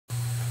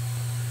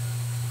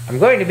I'm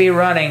going to be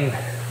running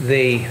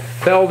the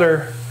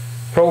Felder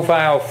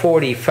Profile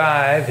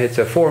 45. It's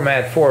a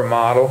Format 4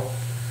 model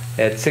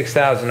at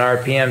 6,000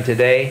 RPM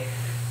today.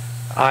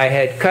 I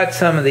had cut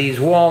some of these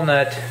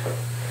walnut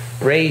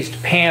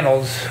raised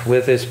panels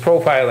with this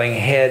profiling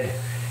head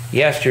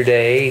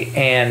yesterday,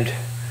 and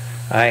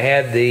I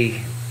had the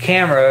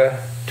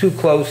camera too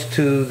close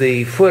to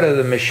the foot of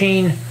the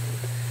machine.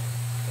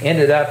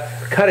 Ended up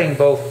cutting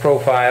both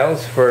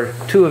profiles for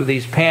two of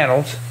these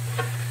panels,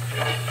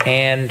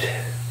 and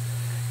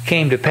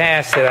came to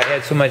pass that I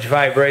had so much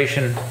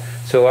vibration,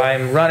 so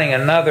I'm running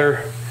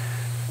another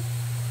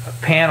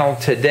panel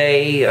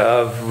today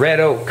of red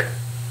oak,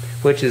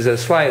 which is a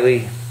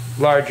slightly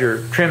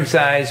larger trim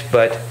size,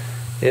 but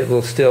it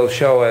will still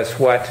show us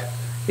what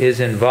is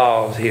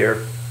involved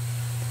here.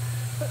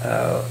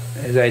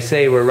 As I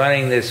say, we're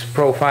running this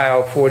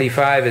Profile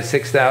 45 at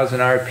 6,000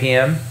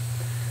 RPM.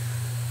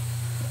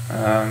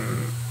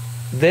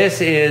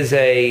 This is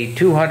a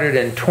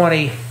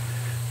 220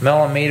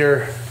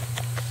 millimeter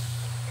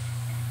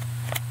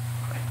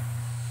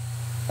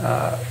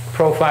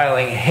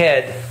profiling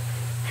head.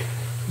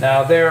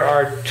 Now there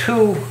are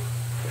two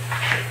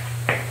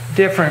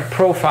different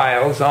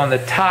profiles. On the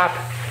top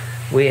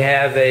we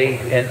have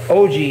an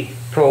ogee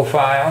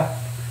profile,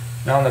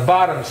 and on the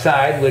bottom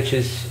side, which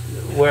is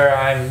where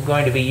I'm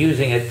going to be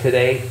using it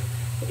today,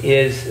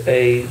 is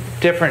a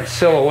different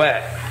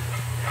silhouette.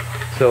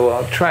 So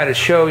I'll try to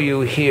show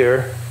you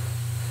here.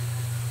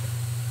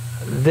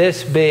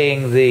 This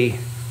being the,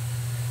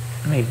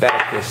 let me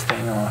back this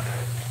thing off.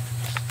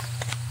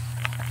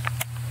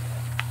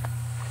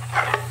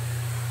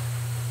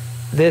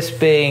 This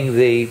being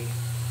the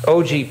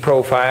ogee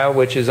profile,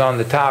 which is on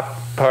the top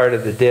part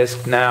of the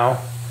disc now,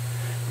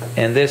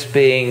 and this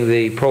being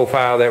the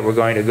profile that we're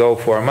going to go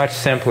for, much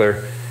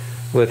simpler,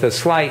 with a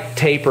slight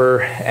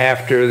taper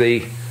after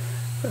the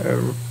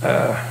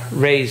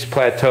raised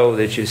plateau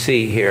that you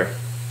see here.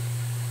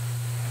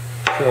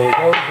 So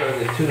those are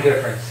the two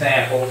different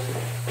samples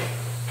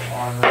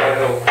on red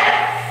oak.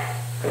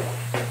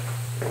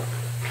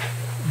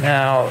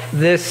 Now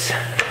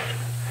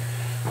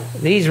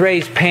these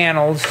raised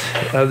panels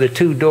of the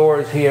two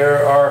doors here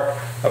are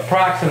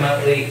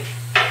approximately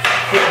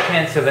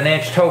 4/10 of an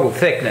inch total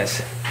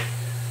thickness,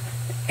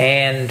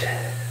 and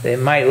they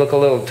might look a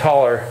little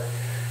taller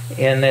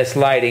in this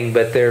lighting,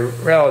 but they're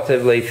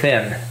relatively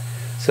thin.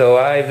 So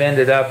I've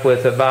ended up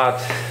with about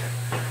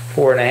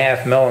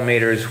 4.5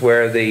 millimeters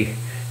where the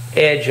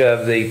edge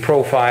of the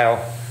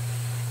profile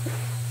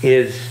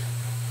is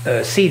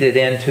seated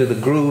into the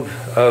groove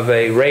of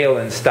a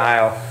rail-in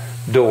style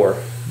door.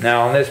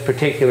 Now on this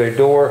particular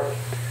door,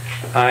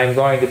 I'm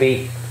going to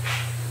be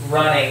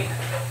running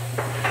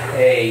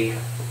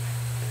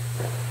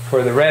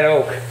for the red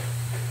oak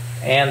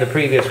and the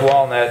previous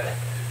walnut,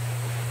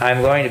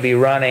 I'm going to be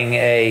running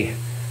a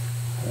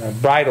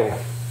bridle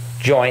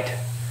joint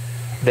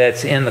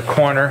that's in the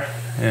corner,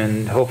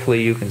 and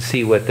hopefully you can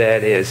see what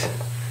that is.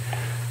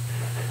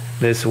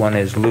 This one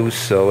is loose,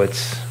 so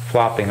it's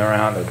flopping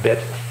around a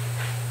bit.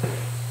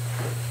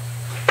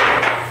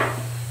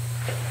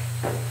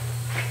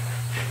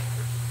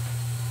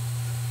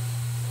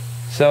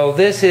 So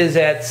this is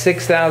at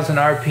 6,000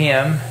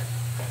 RPM,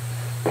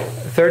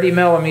 30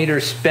 millimeter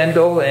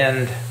spindle,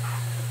 and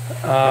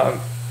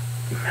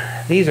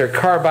these are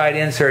carbide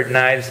insert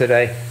knives that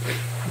I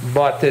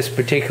bought this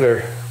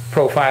particular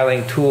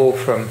profiling tool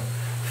from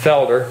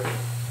Felder.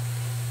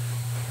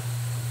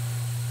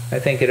 I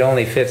think it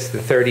only fits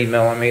the 30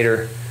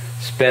 millimeter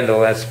spindle.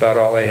 That's about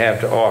all they have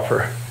to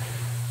offer.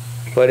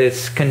 But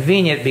it's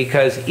convenient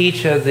because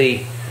each of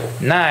the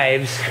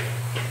knives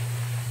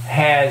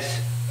has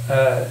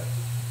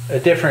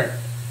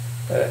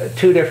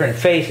two different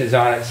faces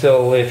on it.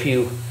 So if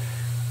you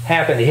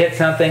happen to hit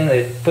something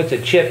that puts a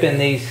chip in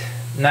these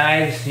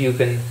knives, you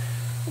can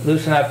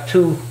loosen up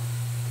two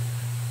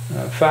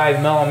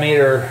 5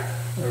 millimeter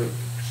or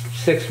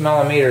 6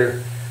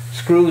 millimeter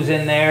screws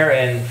in there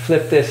and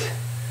flip this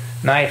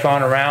knife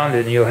on around,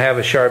 and you'll have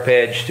a sharp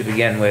edge to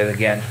begin with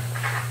again.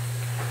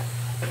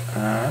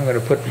 I'm going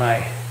to put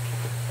my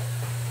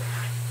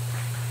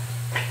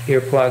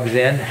earplugs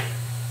in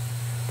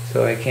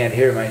so I can't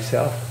hear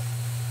myself.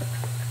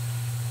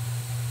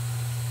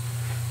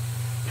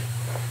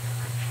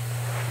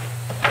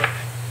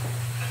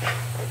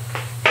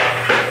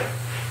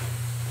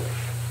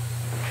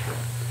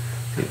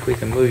 See if we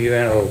can move you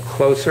in a little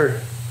closer.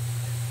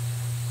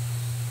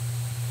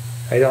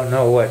 I don't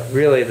know what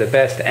really the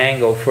best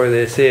angle for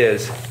this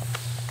is.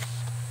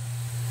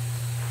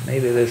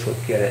 Maybe this will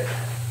get it.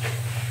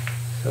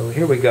 So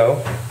here we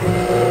go.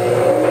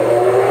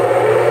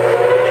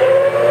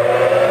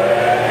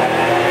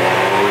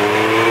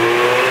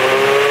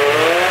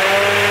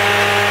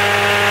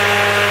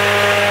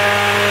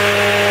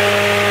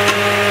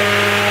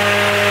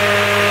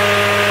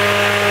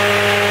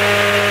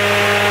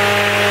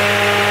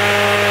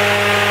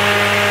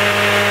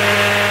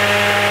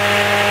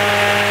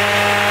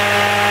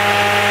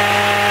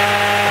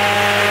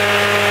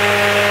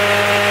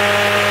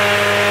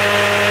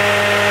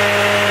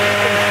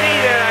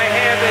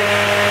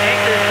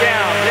 Anchored down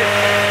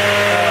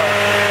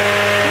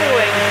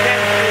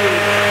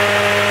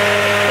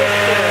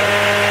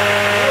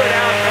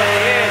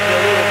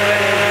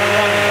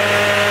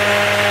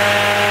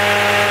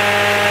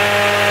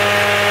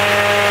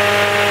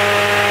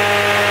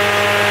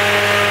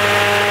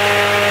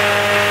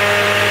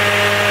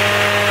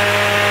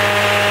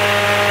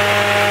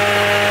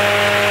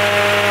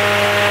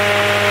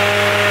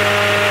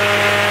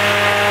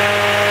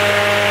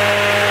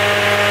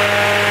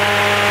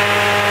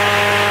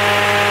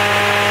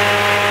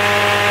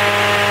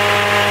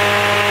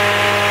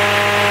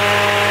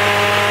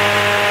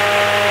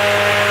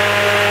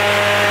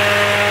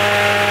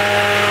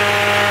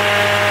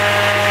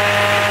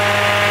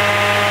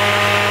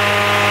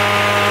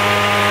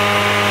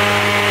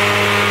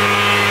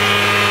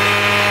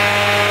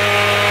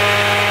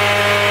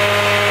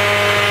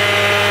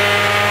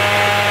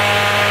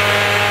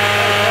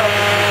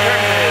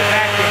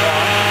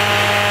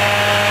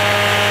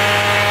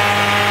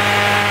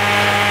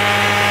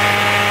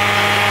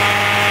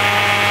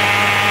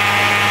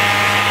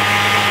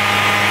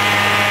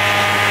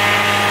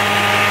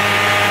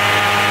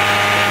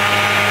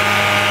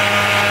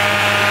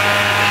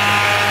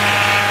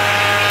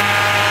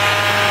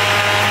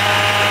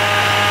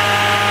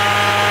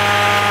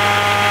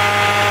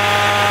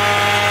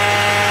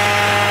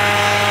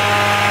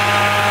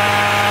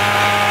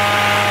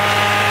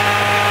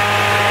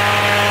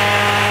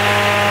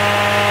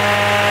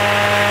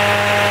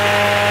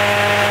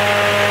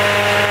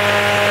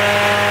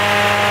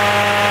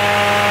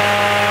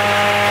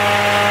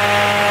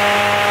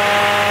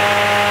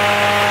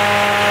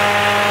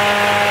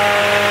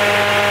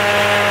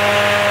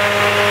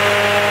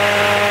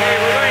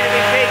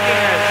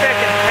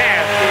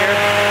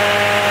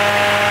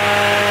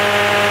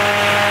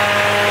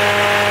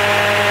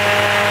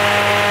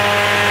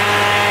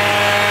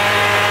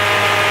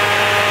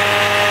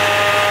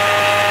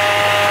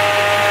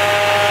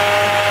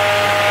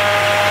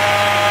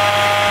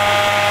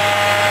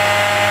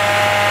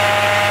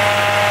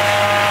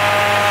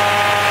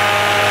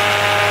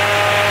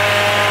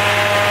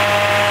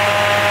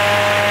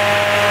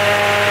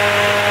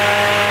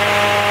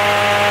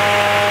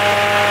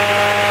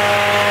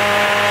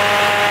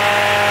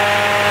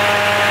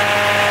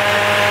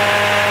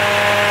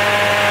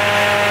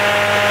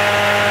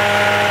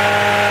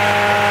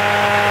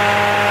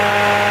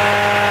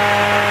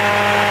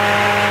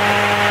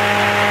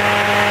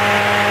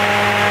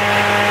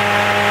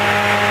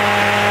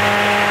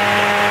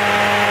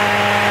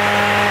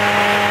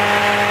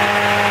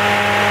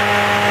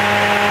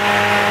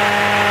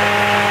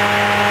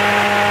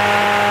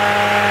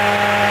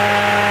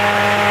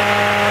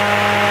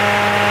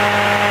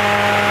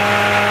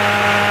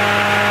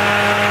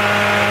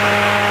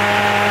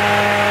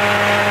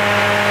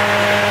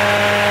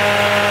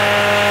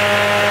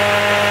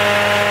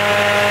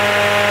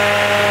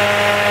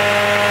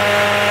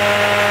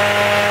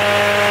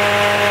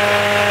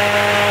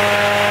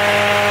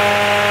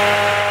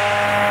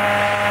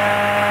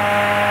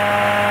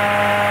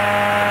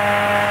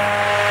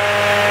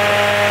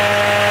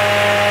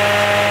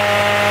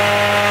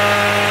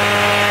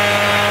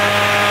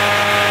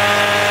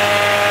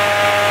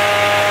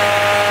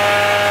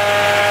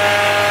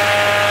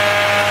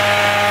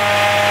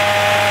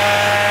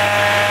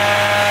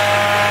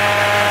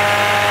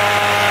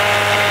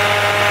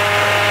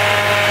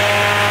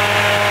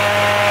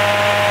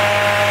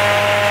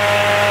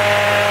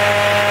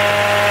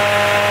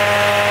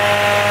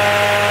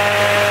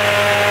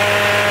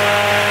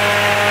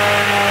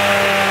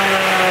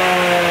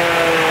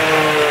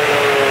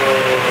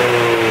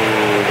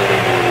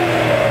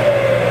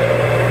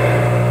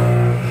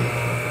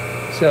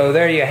So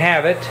there you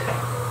have it.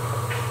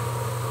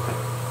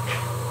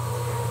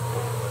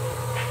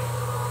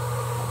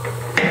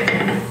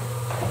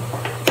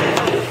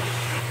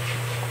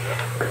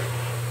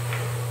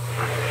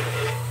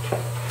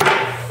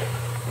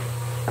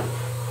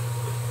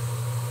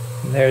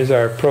 There's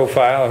our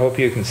profile. I hope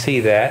you can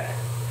see that.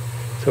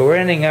 So we're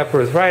ending up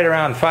with right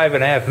around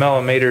 5.5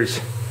 millimeters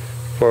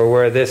for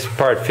where this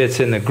part fits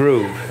in the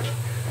groove.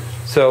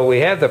 So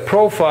we have the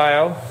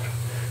profile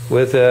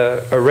with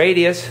a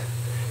radius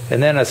and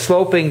then a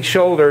sloping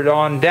shouldered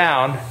on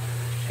down,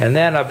 and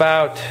then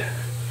about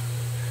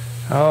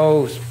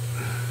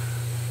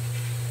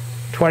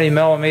 20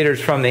 millimeters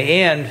from the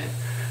end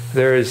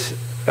there's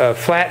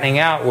flattening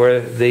out where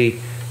the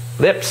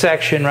lip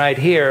section right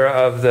here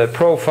of the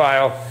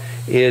profile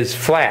is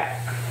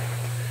flat.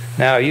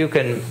 Now you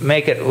can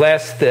make it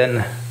less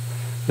than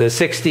the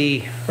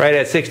 60, right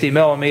at 60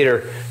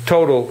 millimeter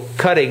total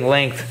cutting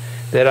length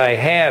that I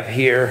have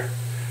here,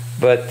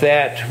 but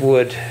that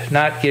would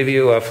not give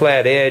you a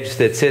flat edge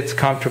that sits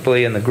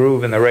comfortably in the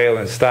groove and the rail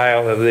and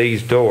style of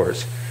these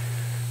doors.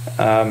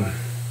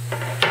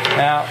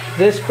 Now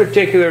this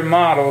particular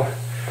model,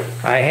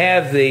 I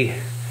have the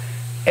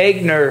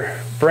Egner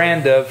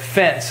brand of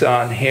fence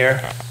on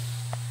here.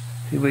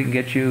 See if we can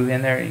get you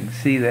in there, you can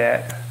see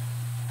that.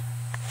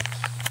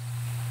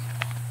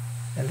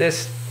 And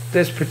this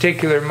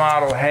particular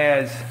model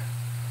has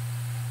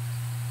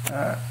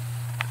a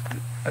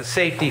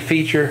safety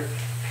feature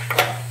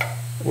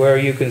where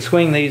you can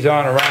swing these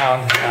on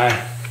around.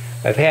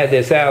 I've had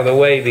this out of the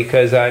way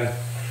because I'm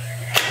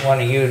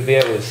wanting you to be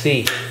able to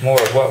see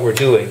more of what we're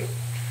doing.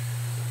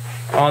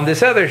 On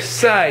this other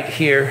side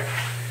here,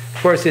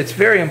 of course, it's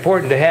very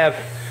important to have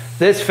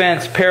this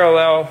fence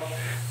parallel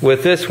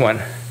with this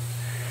one.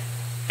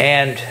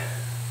 And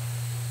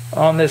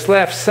on this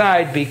left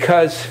side,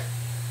 because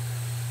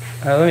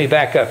let me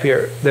back up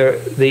here.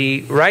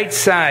 The right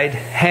side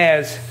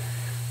has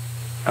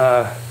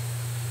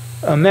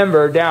a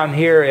member down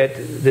here at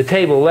the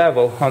table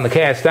level on the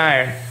cast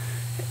iron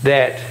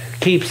that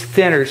keeps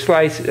thinner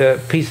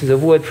pieces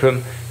of wood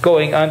from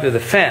going under the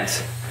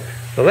fence.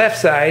 The left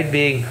side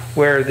being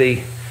where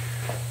the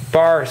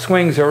bar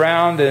swings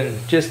around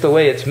and just the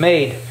way it's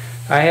made,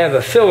 I have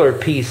a filler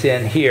piece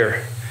in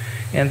here.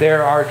 And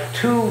there are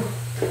two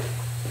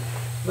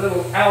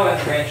little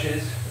Allen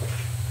wrenches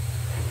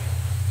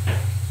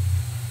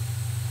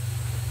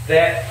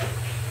that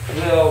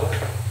will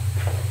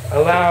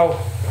allow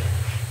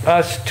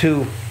us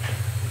to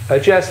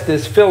adjust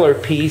this filler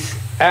piece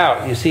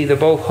out. You see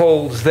both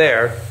holes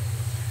there.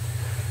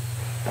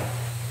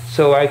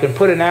 So I can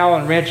put an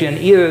Allen wrench in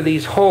either of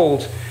these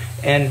holes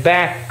and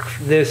back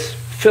this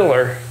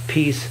filler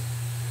piece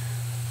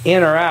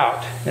in or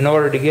out in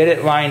order to get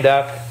it lined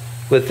up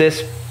with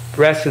this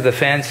rest of the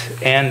fence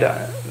and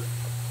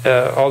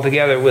all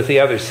together with the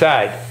other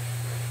side.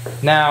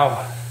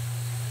 Now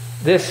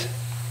this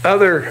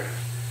other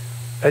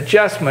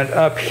adjustment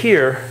up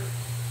here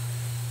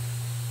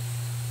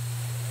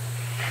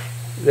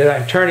that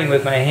I'm turning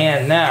with my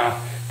hand now,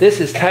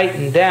 this is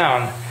tightened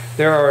down.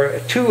 There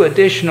are two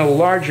additional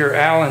larger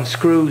Allen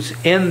screws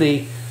in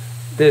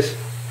this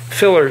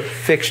filler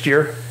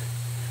fixture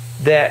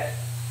that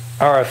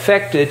are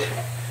affected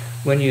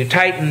when you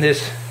tighten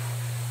this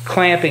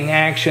clamping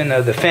action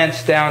of the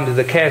fence down to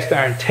the cast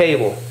iron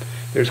table.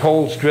 There's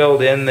holes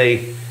drilled in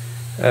the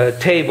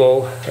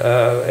table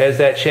as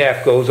that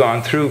shaft goes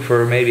on through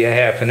for maybe a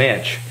 ½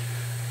 inch.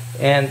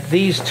 And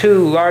these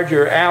two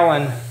larger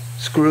Allen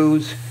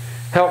screws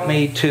help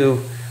me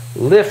to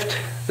lift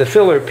the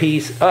filler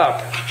piece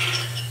up.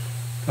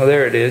 Oh,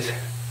 there it is.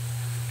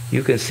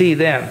 You can see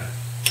them.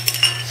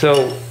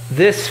 So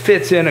this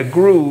fits in a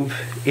groove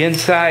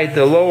inside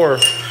the lower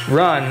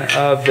run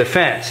of the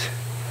fence.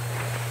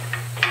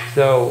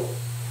 So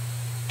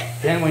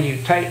then when you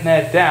tighten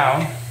that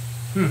down,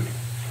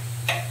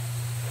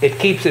 it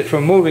keeps it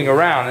from moving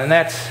around, and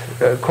that's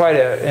quite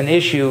an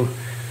issue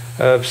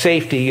of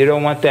safety. You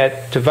don't want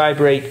that to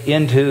vibrate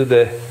into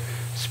the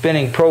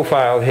spinning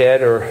profile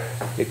head, or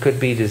it could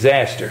be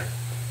disaster.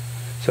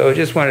 So I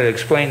just wanted to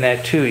explain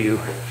that to you.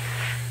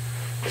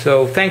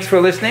 So thanks for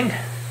listening.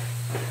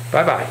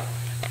 Bye-bye.